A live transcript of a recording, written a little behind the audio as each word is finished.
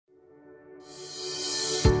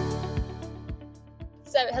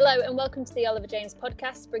So hello and welcome to the Oliver James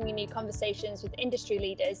podcast, bringing you conversations with industry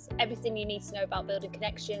leaders, everything you need to know about building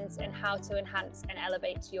connections and how to enhance and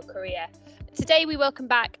elevate your career. Today we welcome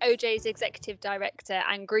back OJ's Executive Director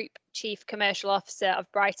and Group Chief Commercial Officer of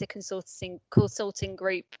Brighter Consulting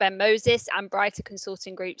Group, Ben Moses, and Brighter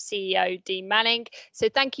Consulting Group CEO, Dean Manning. So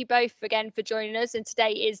thank you both again for joining us. And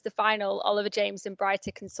today is the final Oliver James and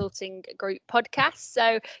Brighter Consulting Group podcast.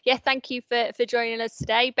 So yeah, thank you for joining us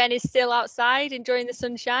today. Ben is still outside enjoying the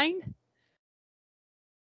sunshine.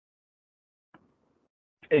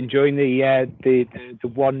 Enjoying the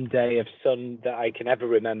one day of sun that I can ever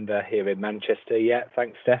remember here in Manchester. Yeah,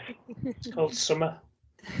 thanks, Steph. It's called summer.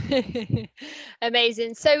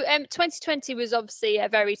 Amazing. So 2020 was obviously a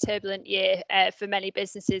very turbulent year for many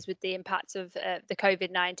businesses with the impact of the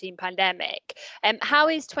COVID-19 pandemic. How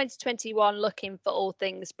is 2021 looking for all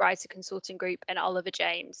things Brighter Consulting Group and Oliver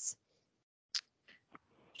James?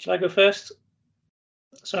 Shall I go first?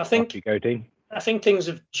 So I think you go, Dean. I think things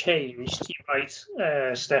have changed. You're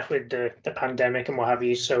right, Steph, with the pandemic and what have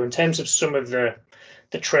you. So in terms of some of the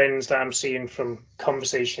trends that I'm seeing from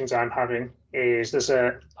conversations I'm having is there's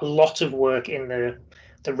a lot of work in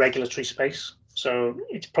the regulatory space. So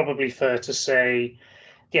it's probably fair to say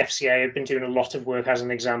the FCA have been doing a lot of work, as an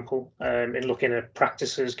example, in looking at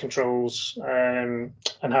practices, controls, and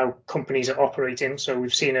how companies are operating. So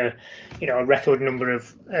we've seen a record number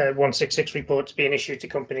of 166 reports being issued to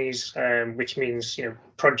companies, which means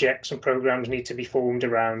projects and programs need to be formed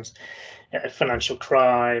around financial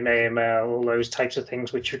crime, AML, all those types of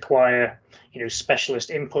things, which require specialist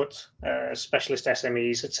input, specialist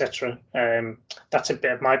SMEs, etc. That's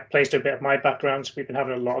plays to a bit of my background. So we've been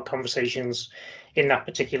having a lot of conversations in that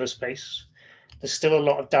particular space. There's still a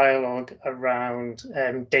lot of dialogue around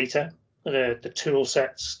data, the tool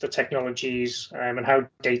sets, the technologies, and how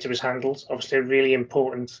data is handled. Obviously, a really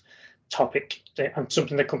important topic and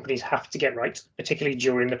something that companies have to get right, particularly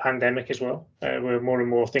during the pandemic as well, where more and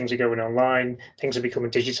more things are going online, things are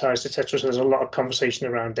becoming digitized, etc. So there's a lot of conversation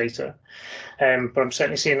around data. But I'm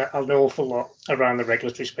certainly seeing an awful lot around the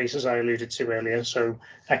regulatory space, as I alluded to earlier. So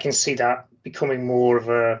I can see that becoming more of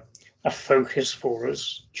a focus for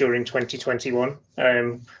us during 2021,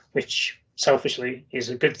 which selfishly is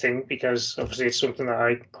a good thing, because obviously it's something that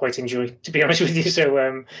I quite enjoy, to be honest with you.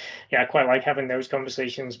 So I quite like having those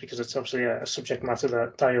conversations, because it's obviously a subject matter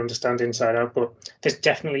that I understand inside out. But there's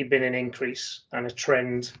definitely been an increase and a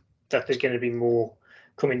trend that there's going to be more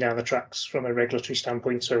coming down the tracks from a regulatory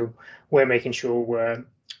standpoint. So we're making sure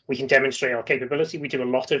we can demonstrate our capability. We do a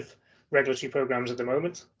lot of regulatory programs at the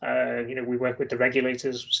moment. We work with the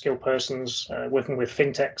regulators, skilled persons, working with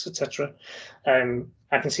fintechs, etc.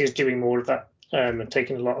 I can see us doing more of that, and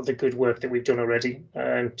taking a lot of the good work that we've done already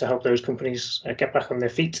to help those companies get back on their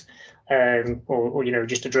feet, or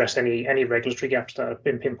just address any regulatory gaps that have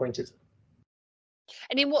been pinpointed.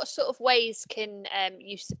 And in what sort of ways can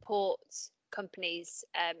you support companies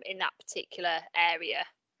in that particular area?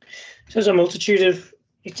 So there's a multitude of.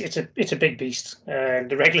 It's a big beast,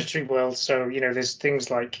 the regulatory world. So there's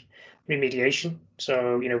things like remediation.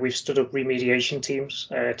 So we've stood up remediation teams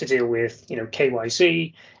to deal with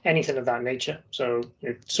KYC, anything of that nature. So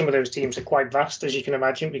some of those teams are quite vast, as you can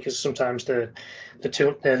imagine, because sometimes the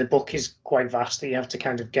book is quite vast that you have to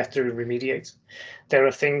kind of get through and remediate. There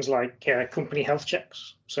are things like company health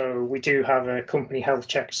checks. So we do have a company health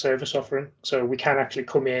check service offering. So we can actually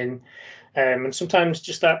come in, and sometimes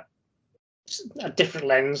just that. A different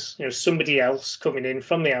lens, somebody else coming in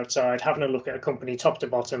from the outside, having a look at a company top to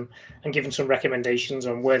bottom and giving some recommendations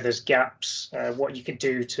on where there's gaps, what you could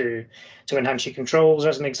do to enhance your controls,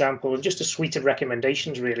 as an example, and just a suite of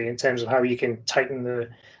recommendations really in terms of how you can tighten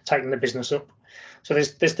the business up. So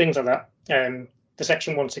there's things like that. The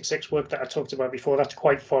Section 166 work that I talked about before, that's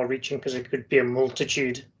quite far reaching, because it could be a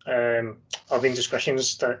multitude of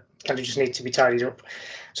indiscretions that kind of just need to be tidied up.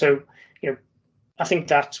 So I think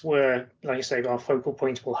that's where, like I say, our focal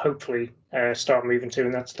point will hopefully start moving to,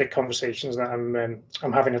 and that's the conversations that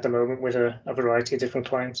I'm having at the moment with a variety of different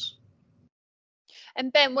clients.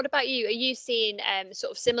 And Ben, what about you? Are you seeing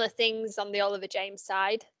sort of similar things on the Oliver James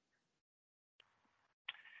side?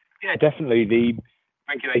 Yeah, definitely. The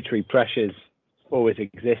regulatory pressures always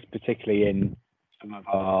exist, particularly in some of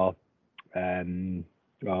our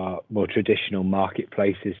more traditional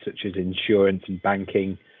marketplaces, such as insurance and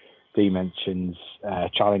banking. Dee mentions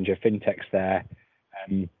challenger fintechs there.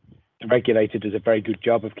 The regulator does a very good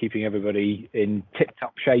job of keeping everybody in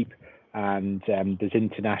tip-top shape, and there's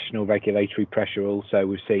international regulatory pressure also.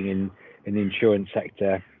 We're seeing in the insurance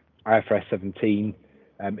sector, IFRS 17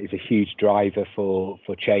 is a huge driver for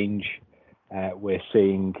change. We're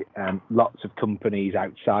seeing lots of companies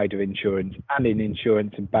outside of insurance and in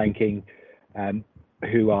insurance and banking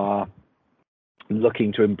who are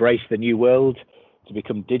looking to embrace the new world, to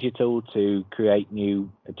become digital, to create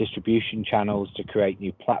new distribution channels, to create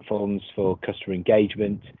new platforms for customer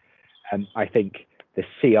engagement. And I think the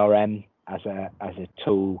CRM as a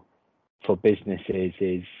tool for businesses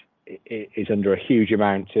is under a huge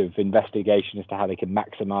amount of investigation as to how they can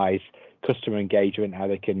maximize customer engagement, how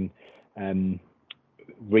they can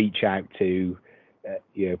reach out to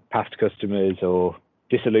past customers or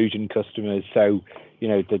disillusioned customers. So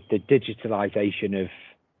the digitalization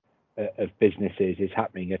of businesses is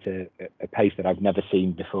happening at a pace that I've never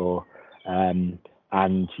seen before,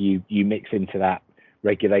 and you mix into that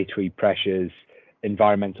regulatory pressures,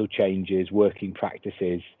 environmental changes, working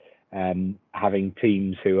practices, having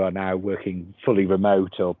teams who are now working fully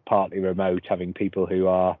remote or partly remote, having people who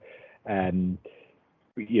are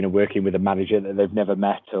working with a manager that they've never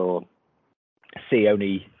met or see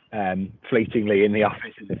only fleetingly in the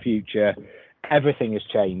office in the future. Everything has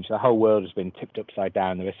changed. The whole world has been tipped upside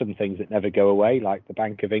down. There are some things that never go away, like the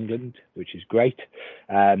Bank of England, which is great,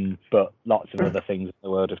 but lots of other things in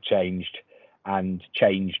the world have changed, and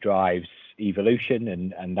change drives evolution,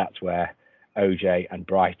 and that's where OJ and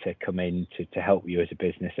Brighter come in to help you as a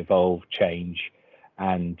business evolve, change,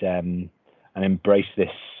 and embrace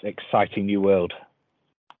this exciting new world.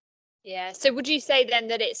 Yeah. So would you say then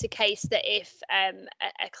that it's a case that if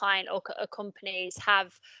a client or companies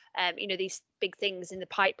have these big things in the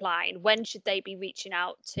pipeline, when should they be reaching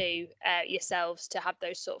out to yourselves to have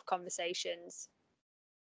those sort of conversations?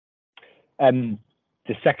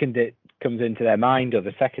 The second it comes into their mind, or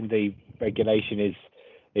the second the regulation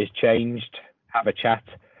is changed, have a chat.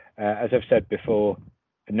 As I've said before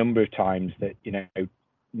a number of times, that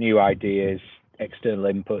new ideas,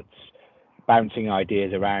 external inputs, bouncing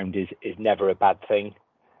ideas around is never a bad thing.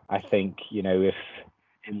 I think if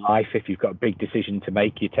in life, if you've got a big decision to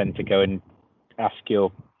make, you tend to go and ask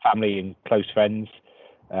your family and close friends.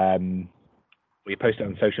 We post it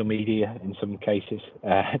on social media in some cases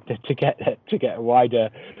to get a wider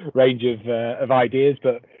range of ideas.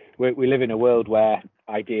 But we live in a world where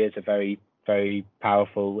ideas are very, very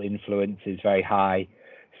powerful. Influence is very high.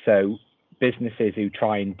 So businesses who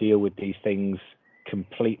try and deal with these things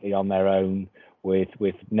completely on their own with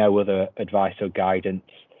no other advice or guidance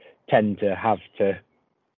tend to have to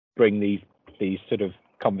bring these sort of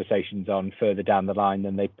conversations on further down the line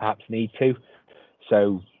than they perhaps need to.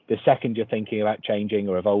 So the second you're thinking about changing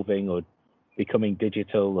or evolving or becoming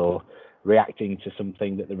digital or reacting to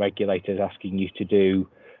something that the regulator is asking you to do,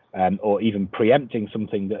 or even preempting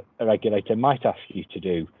something that a regulator might ask you to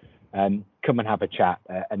do, come and have a chat.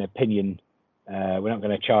 An opinion, we're not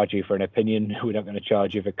going to charge you for an opinion. We're not going to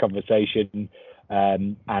charge you for conversation.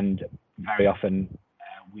 And very often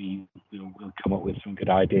we'll come up with some good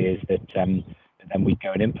ideas that then we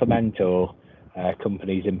go and implement, or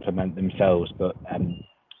companies implement themselves. But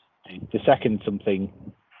the second something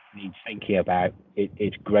needs thinking about,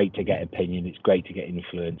 it's great to get opinion, it's great to get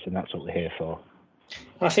influence, and that's what we're here for.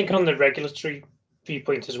 I think on the regulatory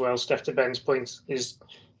viewpoint as well, Steph, to Ben's point, is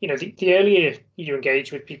the earlier you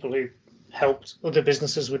engage with people who helped other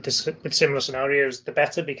businesses with similar scenarios, the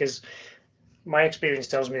better, because my experience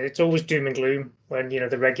tells me it's always doom and gloom when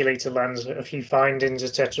the regulator lands a few findings,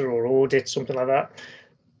 etc., or audit, something like that.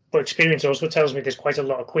 But experience also tells me there's quite a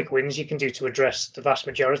lot of quick wins you can do to address the vast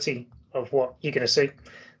majority of what you're going to see.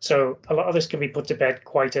 So a lot of this can be put to bed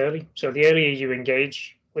quite early. So the earlier you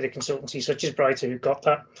engage with a consultancy such as Brighter, who've got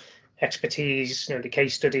that expertise, the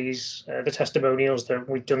case studies, the testimonials that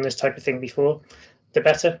we've done this type of thing before, the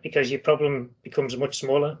better, because your problem becomes much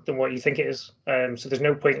smaller than what you think it is. So there's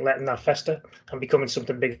no point letting that fester and becoming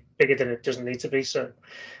something bigger than it doesn't need to be. So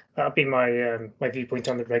that'd be my my viewpoint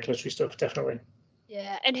on the regulatory stuff, definitely.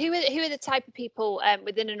 Yeah, and who are the type of people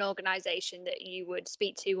within an organisation that you would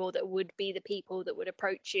speak to, or that would be the people that would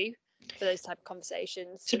approach you for those type of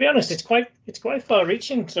conversations? To be honest, it's quite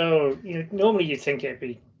far-reaching. So normally you'd think it'd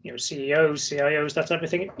be CEOs, CIOs, that type of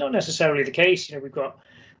thing. It's not necessarily the case.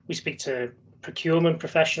 We speak to procurement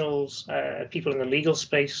professionals, people in the legal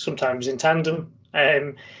space, sometimes in tandem.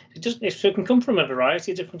 It can come from a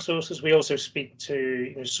variety of different sources. We also speak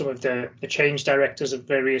to some of the change directors of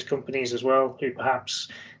various companies as well, who perhaps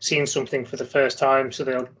seen something for the first time, so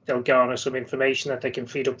they'll garner some information that they can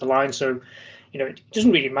feed up the line. So it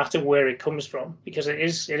doesn't really matter where it comes from, because it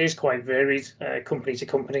is quite varied, company to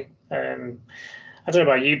company. I don't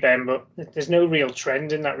know about you, Ben, but there's no real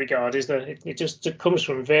trend in that regard, is there? It comes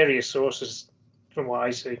from various sources, from what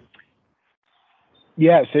I see.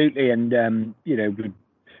 Yeah, absolutely. And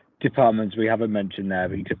departments we haven't mentioned there,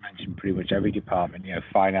 but you could mention pretty much every department.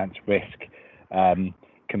 Finance, risk,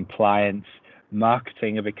 compliance,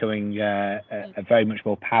 marketing are becoming a very much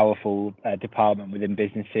more powerful department within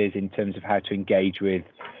businesses in terms of how to engage with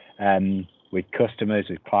customers,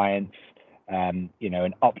 with clients, and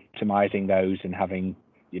optimizing those and having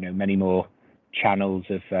many more channels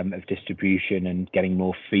of distribution and getting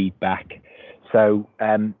more feedback. So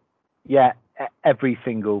every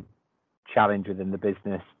single challenge within the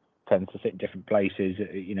business tends to sit in different places,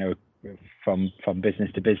 from business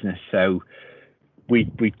to business. So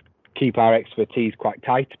we keep our expertise quite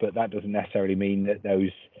tight, but that doesn't necessarily mean that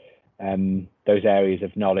those areas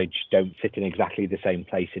of knowledge don't sit in exactly the same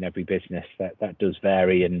place in every business. That does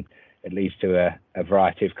vary, and it leads to a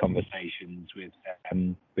variety of conversations with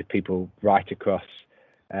people right across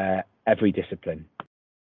every discipline.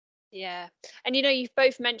 Yeah, and you've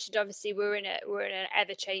both mentioned, obviously we're in an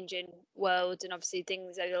ever-changing world, and obviously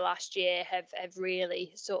things over the last year have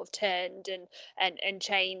really sort of turned and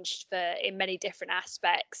changed in many different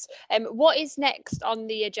aspects. What is next on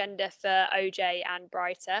the agenda for OJ and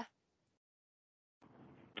Brighter?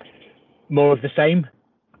 More of the same.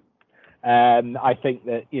 I think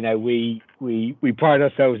that we pride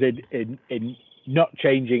ourselves in not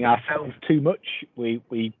changing ourselves too much. We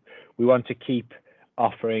want to keep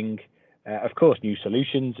offering, of course, new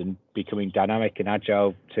solutions and becoming dynamic and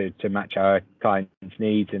agile to match our clients'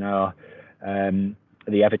 needs and our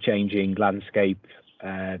the ever-changing landscape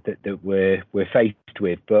that we're faced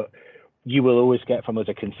with. But you will always get from us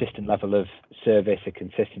a consistent level of service, a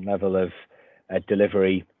consistent level of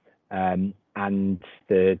delivery, and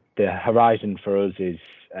the horizon for us is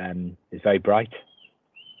very bright.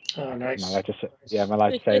 Oh, nice. Am I allowed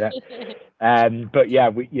to say that? But yeah,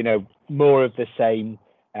 more of the same.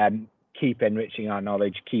 Keep enriching our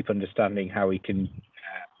knowledge, keep understanding how we can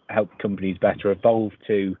help companies better evolve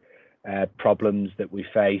to problems that we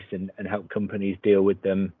face and help companies deal with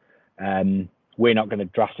them. We're not going to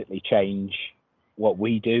drastically change what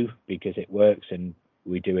we do because it works and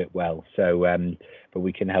we do it well. So, but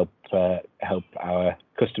we can help our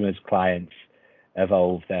customers, clients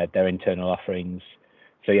evolve their internal offerings.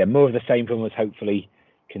 So yeah, more of the same from us, hopefully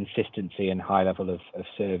consistency and high level of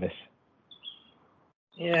service.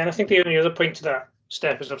 Yeah, and I think the only other point to that,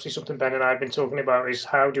 Steph, is obviously something Ben and I have been talking about, is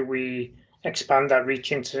how do we expand that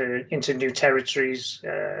reach into new territories,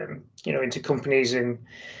 into companies in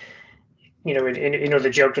other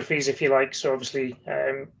geographies, if you like. So obviously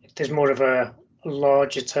there's more of a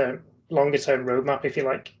longer term roadmap, if you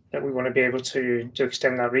like, that we want to be able to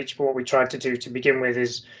extend that reach. But what we tried to do to begin with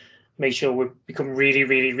is make sure we become really,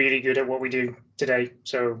 really, really good at what we do today.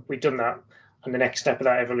 So we've done that. And the next step of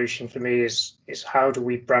that evolution for me is how do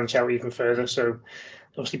we branch out even further? So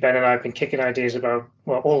obviously Ben and I have been kicking ideas about,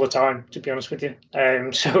 well, all the time, to be honest with you.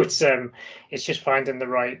 So it's just finding the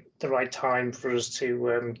right time for us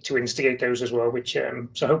to instigate those as well, which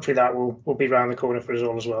so hopefully that will be around the corner for us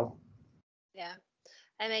all as well. Yeah.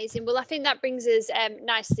 Amazing. Well, I think that brings us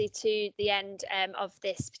nicely to the end of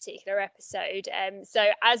this particular episode. So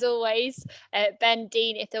as always, Ben,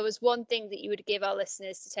 Dean, if there was one thing that you would give our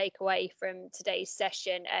listeners to take away from today's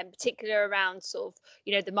session, particularly around sort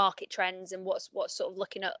of, the market trends and what's sort of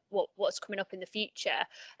looking at what's coming up in the future,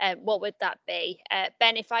 what would that be?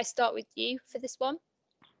 Ben, if I start with you for this one.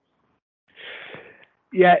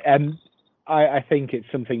 Yeah, I think it's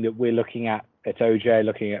something that we're looking at OJ,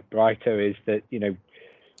 looking at Brighter, is that,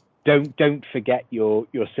 don't forget your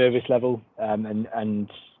service level, and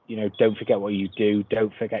don't forget what you do.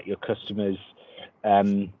 Don't forget your customers.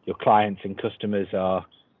 Your clients and customers are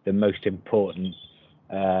the most important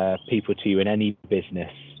people to you in any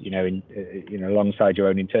business. Alongside your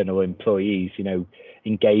own internal employees,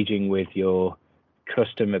 engaging with your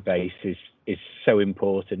customer base is so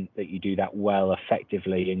important that you do that well,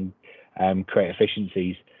 effectively, and create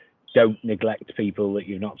efficiencies. Don't neglect people that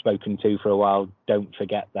you've not spoken to for a while. Don't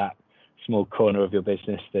forget that small corner of your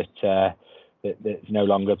business that's no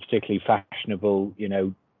longer particularly fashionable.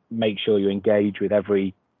 Make sure you engage with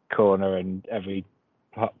every corner and every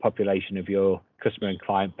population of your customer and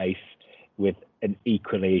client base with an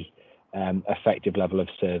equally effective level of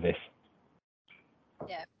service.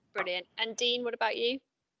 Yeah, brilliant. And Dean, what about you?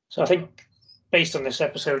 So I think based on this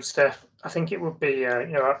episode, Steph, I think it would be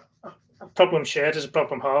a problem shared is a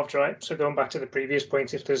problem halved, right? So going back to the previous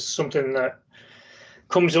point, if there's something that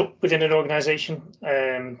comes up within an organization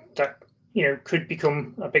that could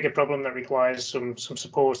become a bigger problem that requires some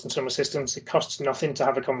support and some assistance, it costs nothing to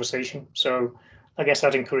have a conversation. So I guess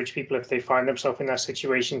I'd encourage people, if they find themselves in that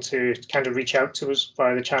situation, to kind of reach out to us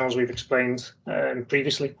via the channels we've explained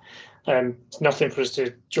previously. It's nothing for us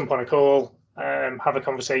to jump on a call, have a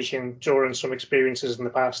conversation, draw on some experiences in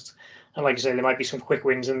the past. And like I say, there might be some quick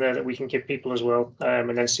wins in there that we can give people as well,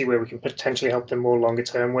 and then see where we can potentially help them more longer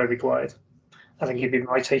term where required. I think it'd be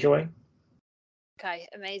my takeaway. Okay,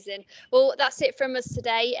 amazing. Well, that's it from us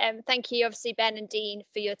today. Thank you, obviously, Ben and Dean,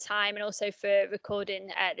 for your time and also for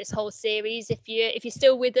recording this whole series. If you're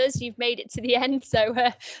still with us, you've made it to the end. So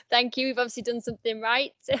thank you. We've obviously done something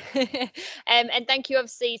right. And thank you,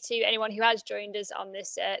 obviously, to anyone who has joined us on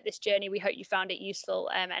this this journey. We hope you found it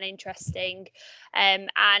useful and interesting.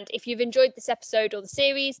 And if you've enjoyed this episode or the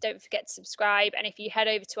series, don't forget to subscribe. And if you head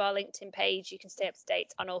over to our LinkedIn page, you can stay up to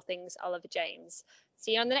date on all things Oliver James.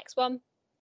 See you on the next one.